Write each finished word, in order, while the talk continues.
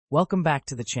Welcome back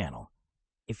to the channel.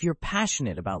 If you're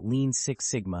passionate about Lean Six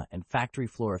Sigma and factory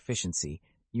floor efficiency,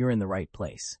 you're in the right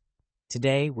place.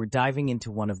 Today, we're diving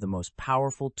into one of the most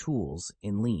powerful tools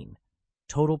in Lean,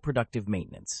 Total Productive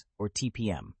Maintenance, or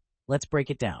TPM. Let's break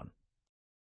it down.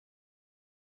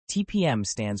 TPM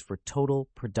stands for Total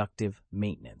Productive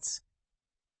Maintenance.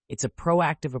 It's a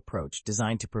proactive approach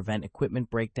designed to prevent equipment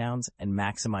breakdowns and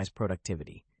maximize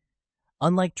productivity.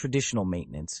 Unlike traditional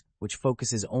maintenance, which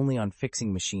focuses only on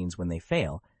fixing machines when they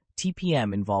fail,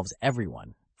 TPM involves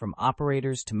everyone, from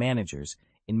operators to managers,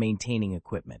 in maintaining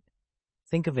equipment.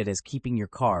 Think of it as keeping your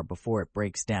car before it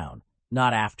breaks down,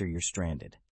 not after you're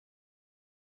stranded.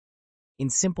 In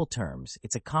simple terms,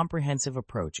 it's a comprehensive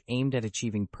approach aimed at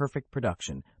achieving perfect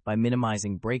production by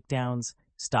minimizing breakdowns,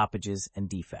 stoppages, and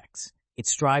defects. It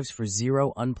strives for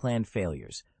zero unplanned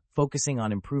failures, focusing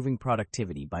on improving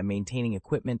productivity by maintaining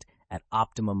equipment at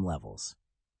optimum levels.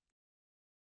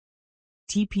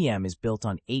 TPM is built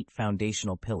on 8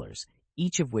 foundational pillars,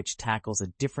 each of which tackles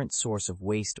a different source of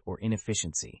waste or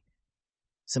inefficiency.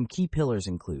 Some key pillars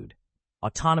include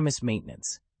autonomous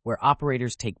maintenance, where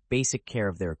operators take basic care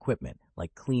of their equipment,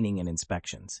 like cleaning and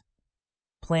inspections.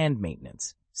 Planned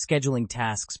maintenance, scheduling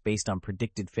tasks based on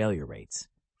predicted failure rates.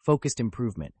 Focused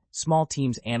improvement, small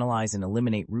teams analyze and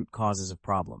eliminate root causes of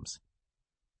problems.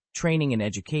 Training and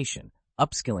education,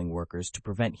 upskilling workers to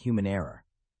prevent human error.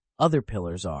 Other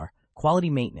pillars are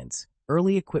quality maintenance,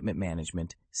 early equipment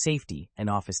management, safety, and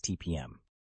office TPM.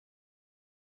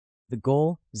 The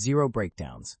goal: zero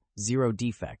breakdowns, zero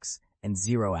defects, and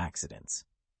zero accidents.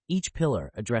 Each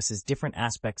pillar addresses different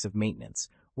aspects of maintenance,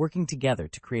 working together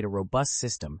to create a robust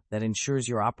system that ensures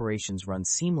your operations run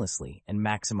seamlessly and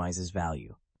maximizes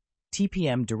value.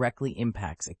 TPM directly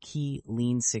impacts a key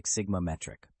Lean Six Sigma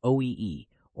metric, OEE,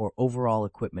 or overall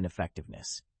equipment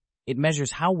effectiveness. It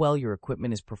measures how well your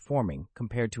equipment is performing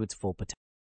compared to its full potential.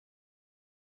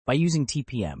 By using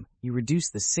TPM, you reduce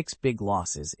the 6 big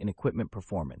losses in equipment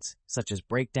performance, such as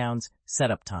breakdowns,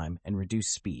 setup time, and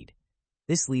reduced speed.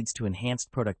 This leads to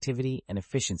enhanced productivity and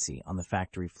efficiency on the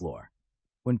factory floor.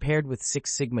 When paired with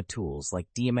Six Sigma tools like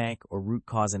DMAIC or root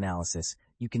cause analysis,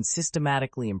 you can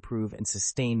systematically improve and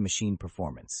sustain machine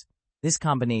performance. This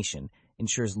combination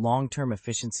ensures long-term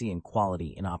efficiency and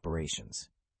quality in operations.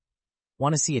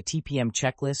 Want to see a TPM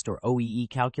checklist or OEE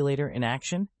calculator in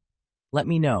action? Let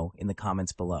me know in the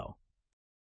comments below.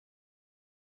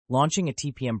 Launching a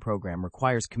TPM program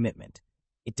requires commitment.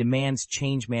 It demands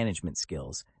change management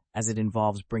skills, as it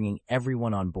involves bringing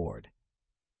everyone on board.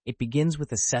 It begins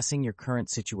with assessing your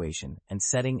current situation and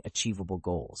setting achievable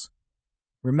goals.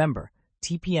 Remember,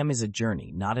 TPM is a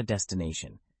journey, not a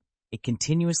destination. It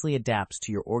continuously adapts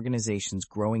to your organization's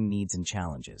growing needs and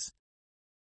challenges.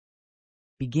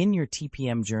 Begin your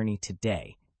TPM journey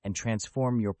today and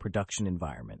transform your production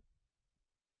environment.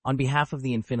 On behalf of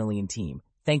the Infinilean team,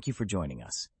 thank you for joining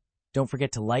us. Don't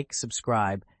forget to like,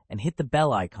 subscribe, and hit the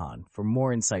bell icon for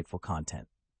more insightful content.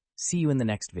 See you in the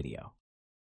next video.